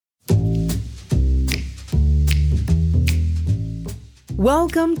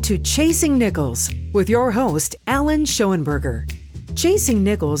Welcome to Chasing Nichols with your host, Alan Schoenberger. Chasing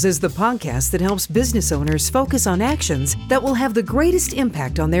Nichols is the podcast that helps business owners focus on actions that will have the greatest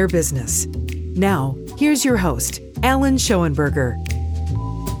impact on their business. Now, here's your host, Alan Schoenberger.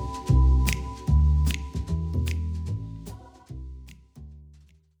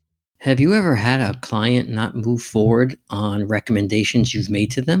 Have you ever had a client not move forward on recommendations you've made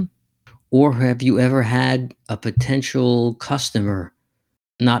to them? Or have you ever had a potential customer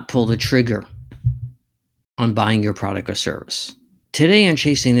not pull the trigger on buying your product or service? Today on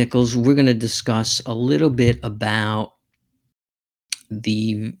Chasing Nichols, we're going to discuss a little bit about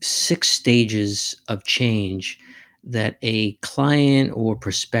the 6 stages of change that a client or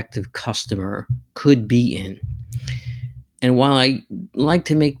prospective customer could be in. And while I like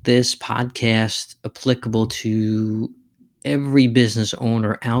to make this podcast applicable to every business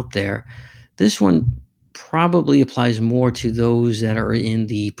owner out there, this one probably applies more to those that are in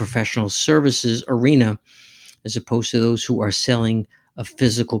the professional services arena as opposed to those who are selling a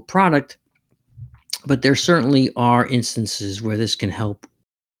physical product. But there certainly are instances where this can help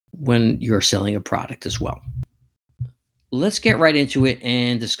when you're selling a product as well. Let's get right into it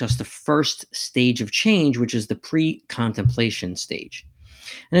and discuss the first stage of change, which is the pre-contemplation stage.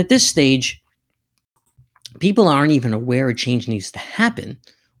 And at this stage, people aren't even aware a change needs to happen,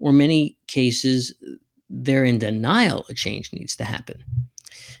 or in many cases, they're in denial a change needs to happen.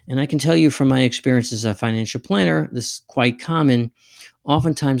 And I can tell you from my experience as a financial planner, this is quite common.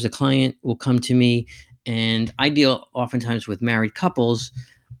 Oftentimes, a client will come to me, and I deal oftentimes with married couples.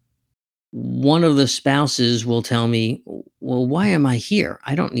 One of the spouses will tell me, well, why am I here?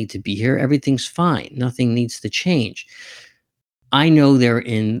 I don't need to be here. Everything's fine. Nothing needs to change. I know they're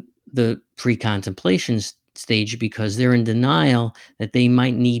in the pre-contemplation stage because they're in denial that they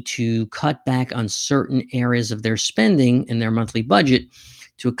might need to cut back on certain areas of their spending in their monthly budget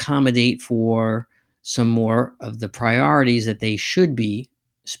to accommodate for some more of the priorities that they should be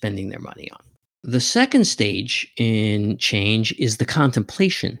spending their money on. The second stage in change is the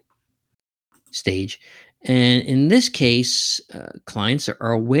contemplation stage. And in this case, clients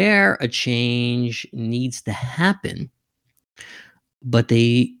are aware a change needs to happen, but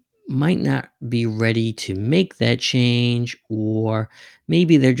they might not be ready to make that change, or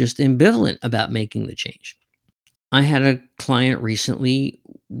maybe they're just ambivalent about making the change. I had a client recently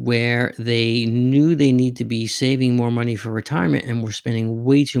where they knew they need to be saving more money for retirement and were spending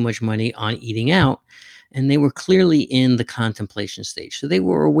way too much money on eating out. And they were clearly in the contemplation stage. So they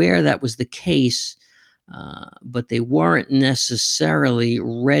were aware that was the case, but they weren't necessarily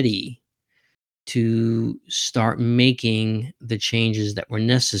ready to start making the changes that were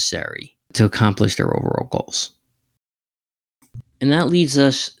necessary to accomplish their overall goals. And that leads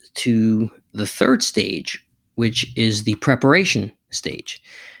us to the third stage, which is the preparation stage.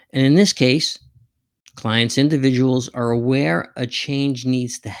 And in this case, clients, individuals are aware a change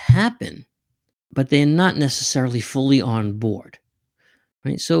needs to happen, but they're not necessarily fully on board,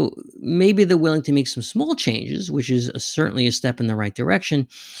 right? So maybe they're willing to make some small changes, which is certainly a step in the right direction,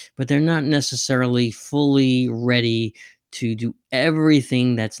 but they're not necessarily fully ready to do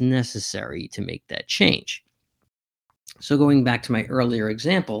everything that's necessary to make that change. So going back to my earlier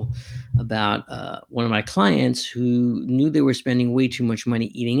example about one of my clients who knew they were spending way too much money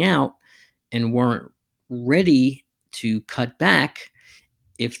eating out and weren't ready to cut back.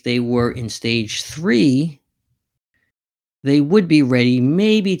 If they were in stage 3, they would be ready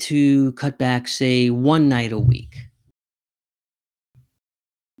maybe to cut back, say, one night a week.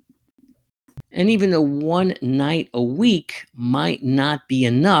 And even though one night a week might not be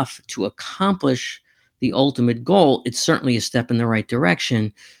enough to accomplish the ultimate goal, it's certainly a step in the right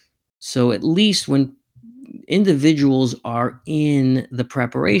direction. So at least when individuals are in the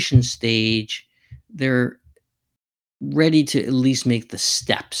preparation stage, they're ready to at least make the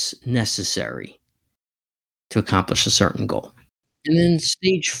steps necessary to accomplish a certain goal. And then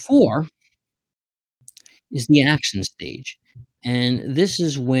stage 4 is the action stage. And this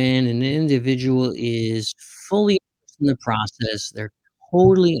is when an individual is fully in the process. They're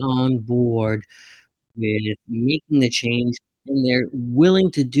totally on board with making the change, and they're willing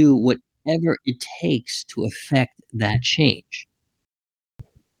to do whatever it takes to affect that change.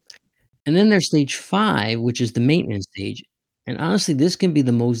 And then there's stage 5, which is the maintenance stage. And honestly, this can be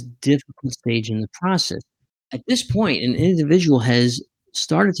the most difficult stage in the process. At this point, an individual has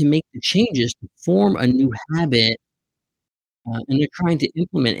started to make the changes to form a new habit, and they're trying to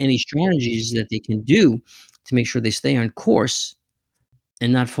implement any strategies that they can do to make sure they stay on course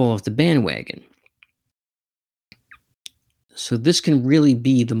and not fall off the bandwagon. So this can really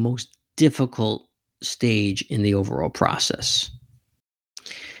be the most difficult stage in the overall process.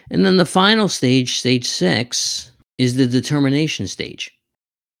 And then the final stage, stage 6, is the determination stage.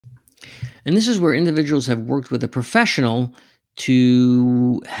 And this is where individuals have worked with a professional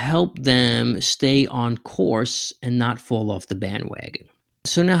to help them stay on course and not fall off the bandwagon.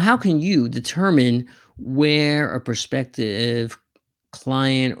 So now how can you determine where a prospective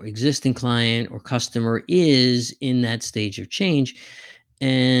client or existing client or customer is in that stage of change?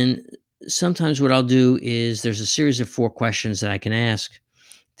 And sometimes what I'll do is there's a series of 4 questions that I can ask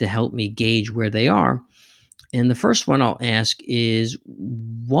to help me gauge where they are. And the first one I'll ask is,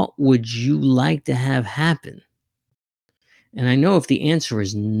 what would you like to have happen? And I know if the answer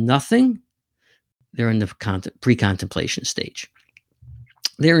is nothing, they're in the pre-contemplation stage.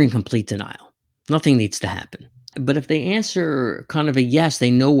 They're in complete denial. Nothing needs to happen. But if they answer kind of a yes,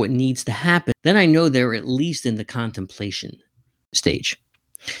 they know what needs to happen, then I know they're at least in the contemplation stage.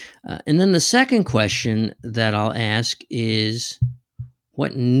 And then the second question that I'll ask is,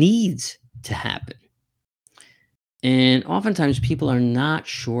 what needs to happen? And oftentimes people are not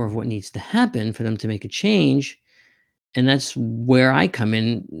sure of what needs to happen for them to make a change. And that's where I come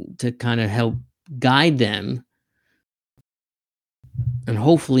in to kind of help guide them and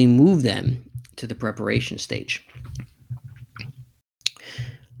hopefully move them to the preparation stage.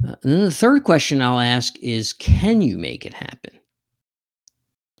 And then the third question I'll ask is, can you make it happen?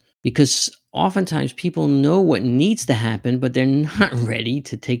 Because oftentimes people know what needs to happen, but they're not ready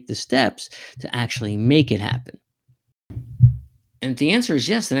to take the steps to actually make it happen. And if the answer is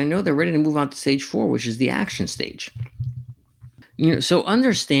yes, then I know they're ready to move on to stage 4, which is the action stage. So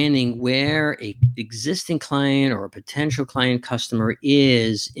understanding where a existing client or a potential client customer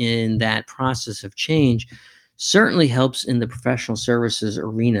is in that process of change certainly helps in the professional services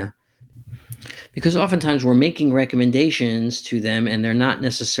arena, because oftentimes we're making recommendations to them and they're not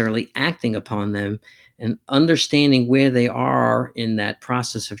necessarily acting upon them. And understanding where they are in that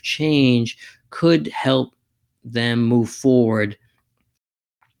process of change could help them move forward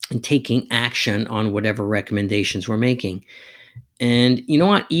and taking action on whatever recommendations we're making. And you know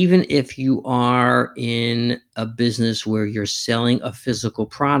what? Even if you are in a business where you're selling a physical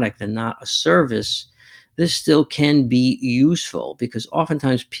product and not a service, this still can be useful, because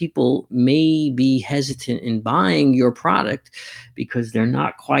oftentimes people may be hesitant in buying your product because they're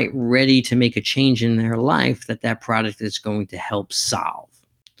not quite ready to make a change in their life that product is going to help solve.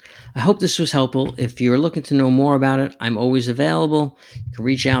 I hope this was helpful. If you're looking to know more about it, I'm always available. You can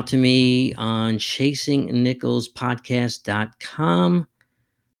reach out to me on ChasingNicholsPodcast.com.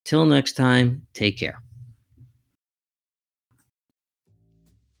 Till next time, take care.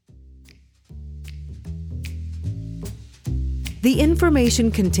 The information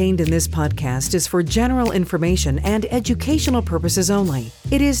contained in this podcast is for general information and educational purposes only.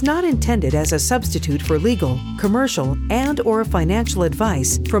 It is not intended as a substitute for legal, commercial, and/or financial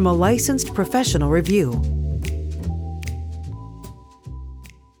advice from a licensed professional review.